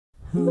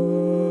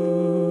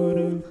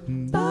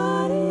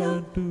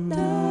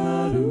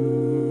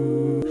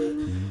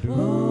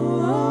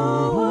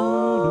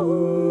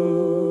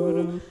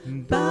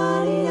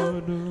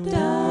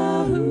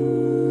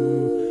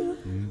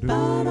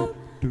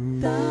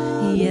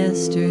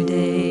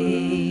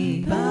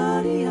Yesterday,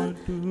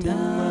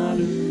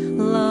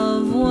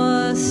 love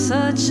was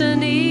such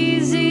an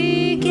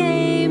easy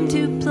game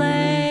to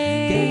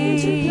play.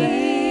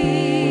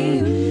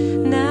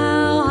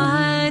 Now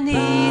I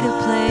need a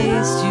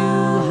place to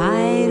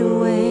hide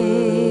away.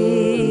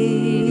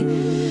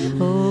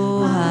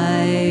 Oh,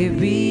 I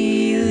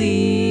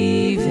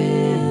believe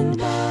in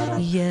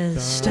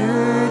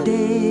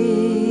yesterday.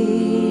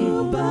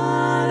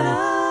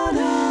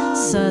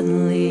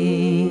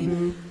 Suddenly,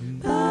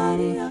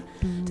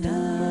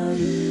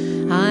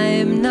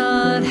 I'm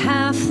not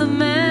half the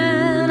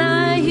man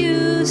I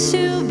used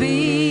to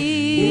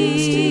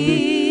be.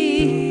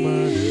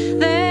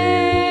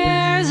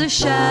 There's a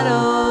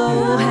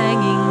shadow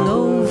hanging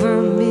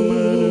over me.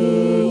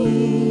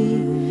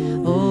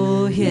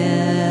 Oh,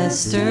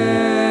 yesterday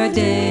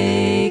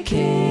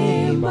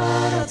came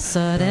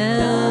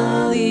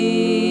suddenly.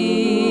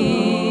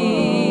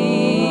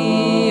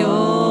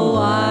 Oh,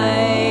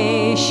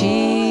 why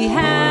she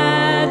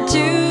had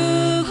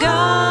to go,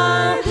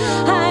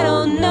 I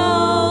don't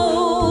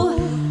know.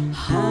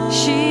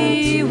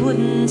 She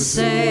wouldn't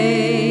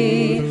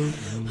say,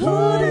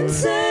 oh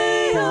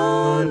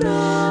no.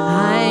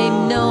 I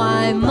know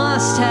I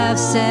must have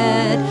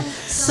said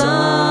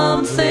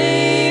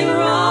something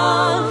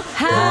wrong.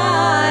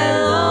 I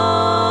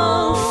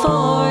long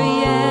for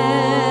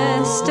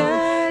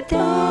yesterday.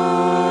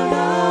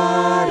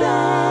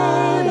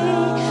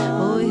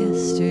 Oh,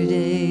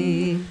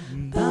 yesterday.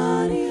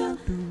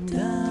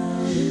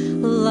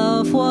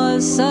 Love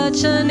was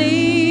such an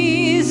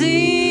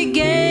easy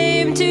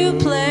game to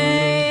play.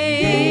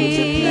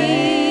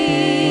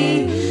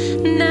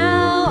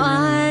 Now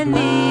I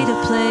need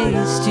a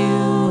place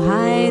to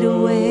hide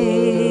away.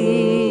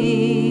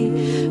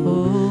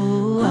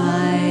 Oh,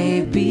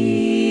 I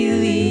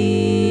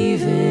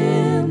believe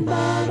in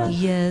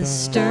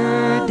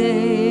yesterday.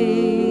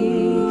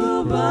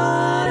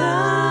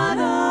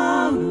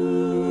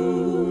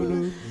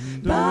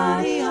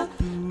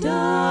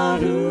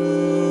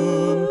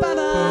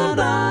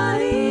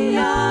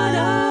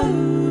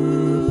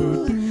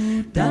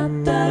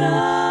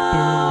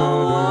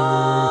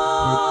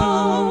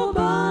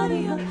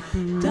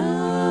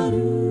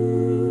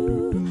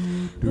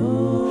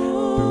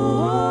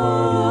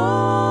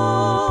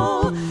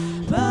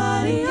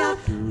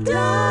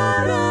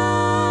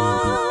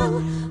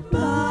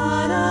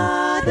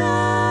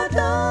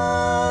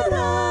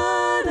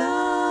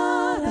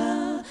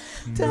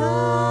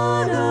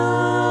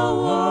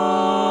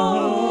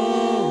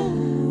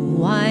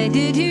 Why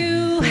did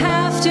you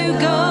have to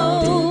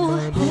go?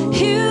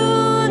 You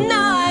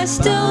know I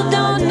still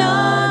don't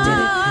know.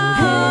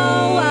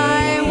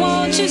 Why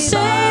won't you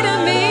say to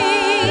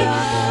me?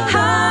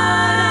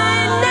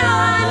 I know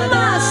I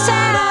must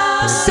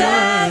have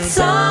said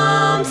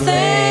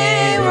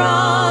something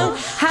wrong.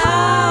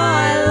 How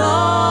I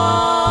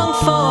long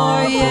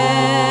for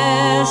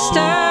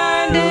yesterday.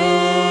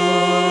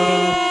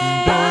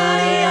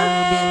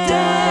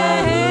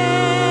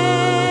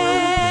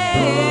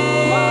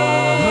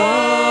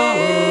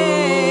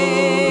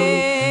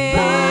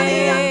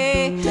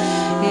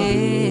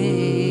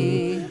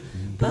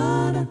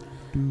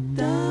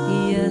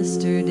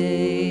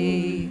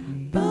 Yesterday,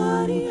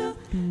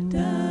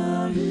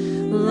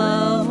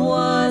 love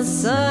was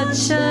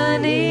such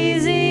an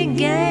easy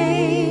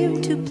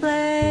game to play.